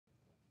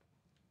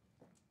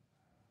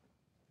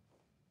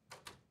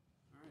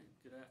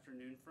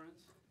afternoon,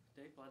 friends.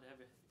 Dave, glad to have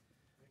you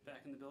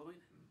back in the building.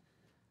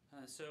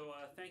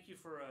 Thank you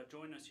for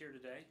joining us here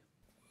today.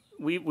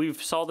 We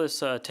saw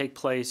this take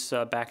place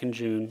back in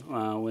June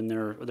when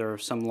there are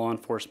some law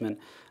enforcement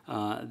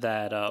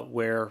that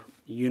wear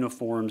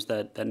uniforms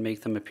that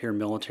make them appear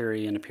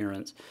military in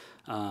appearance.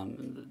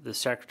 The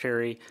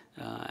Secretary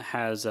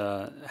has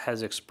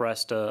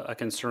expressed a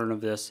concern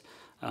of this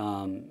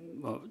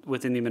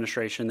within the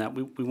administration, that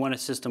we want a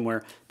system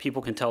where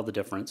people can tell the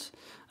difference.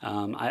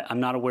 I'm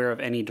not aware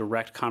of any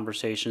direct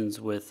conversations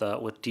with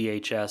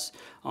DHS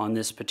on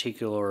this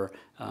particular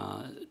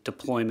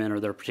deployment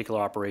or their particular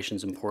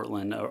operations in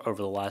Portland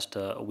over the last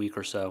week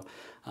or so.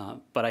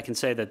 But I can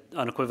say that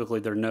unequivocally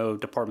there are no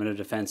Department of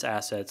Defense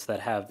assets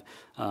that have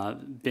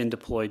been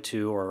deployed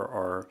to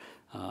or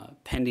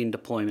pending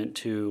deployment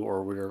to,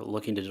 or we're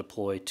looking to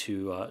deploy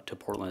to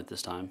Portland at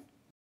this time.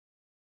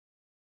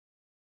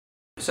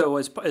 So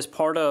as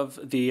part of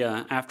the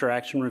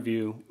after-action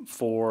review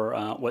for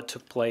what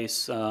took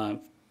place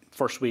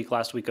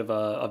last week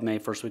of May,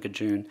 first week of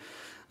June,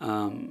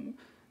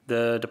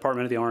 the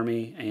Department of the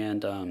Army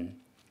and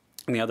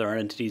the other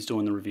entities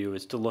doing the review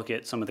is to look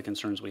at some of the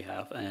concerns we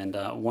have. And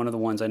one of the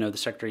ones I know the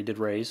Secretary did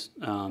raise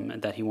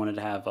that he wanted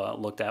to have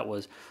looked at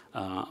was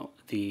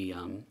the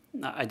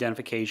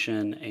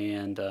identification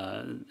and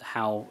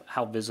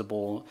how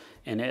visible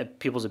and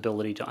people's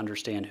ability to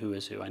understand who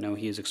is who. I know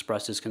he has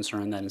expressed his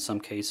concern that in some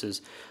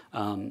cases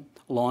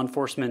law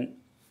enforcement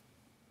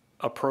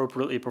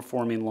appropriately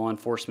performing law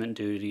enforcement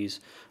duties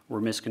were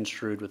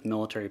misconstrued with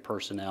military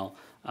personnel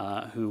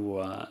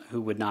who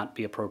would not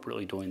be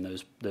appropriately doing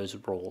those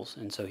roles,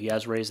 and so he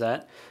has raised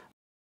that.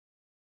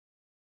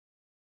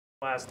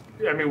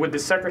 Would the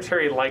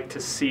Secretary like to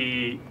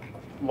see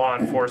law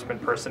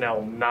enforcement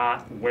personnel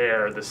not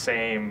wear the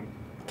same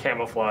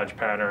camouflage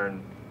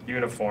pattern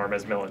uniform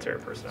as military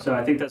personnel? So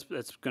I think that's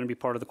going to be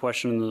part of the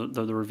question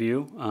of the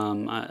review.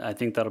 I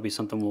think that'll be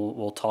something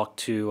we'll talk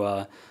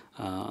to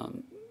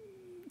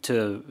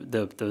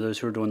those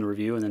who are doing the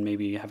review, and then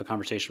maybe have a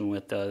conversation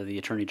with the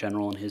Attorney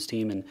General and his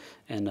team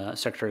and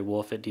Secretary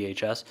Wolf at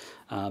DHS.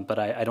 But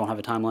I don't have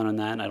a timeline on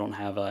that, and I don't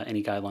have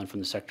any guideline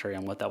from the Secretary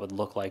on what that would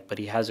look like. But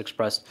he has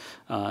expressed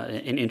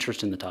an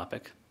interest in the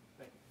topic.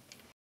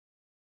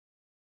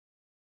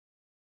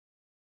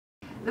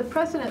 The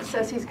President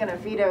says he's going to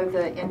veto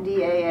the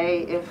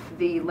NDAA if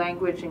the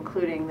language,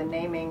 including the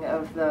naming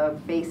of the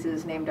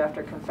bases named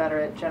after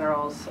Confederate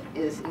generals,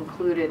 is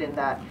included in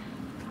that.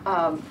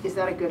 Is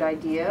that a good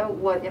idea?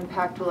 What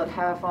impact will it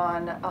have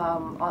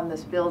on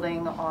this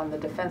building, on the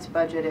defense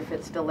budget if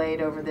it's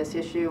delayed over this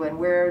issue? And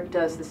where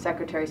does the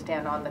Secretary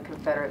stand on the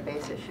Confederate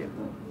base issue?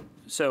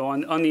 So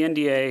on the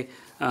NDA,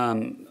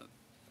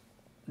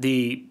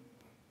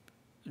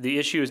 the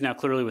issue is now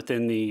clearly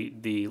within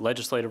the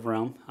legislative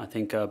realm. I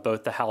think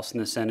both the House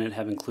and the Senate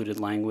have included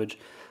language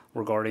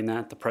regarding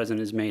that. The President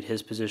has made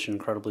his position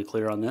incredibly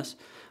clear on this.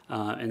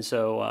 And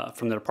so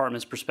from the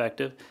Department's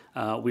perspective,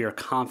 we are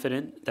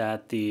confident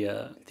that the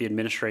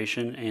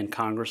administration and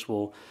Congress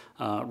will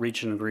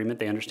reach an agreement.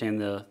 They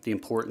understand the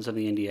importance of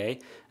the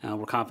NDA.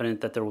 We're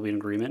confident that there will be an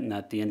agreement and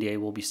that the NDA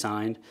will be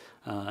signed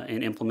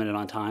and implemented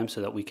on time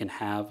so that we can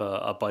have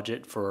a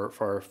budget for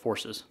our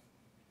forces.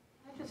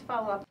 Can I just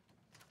follow up?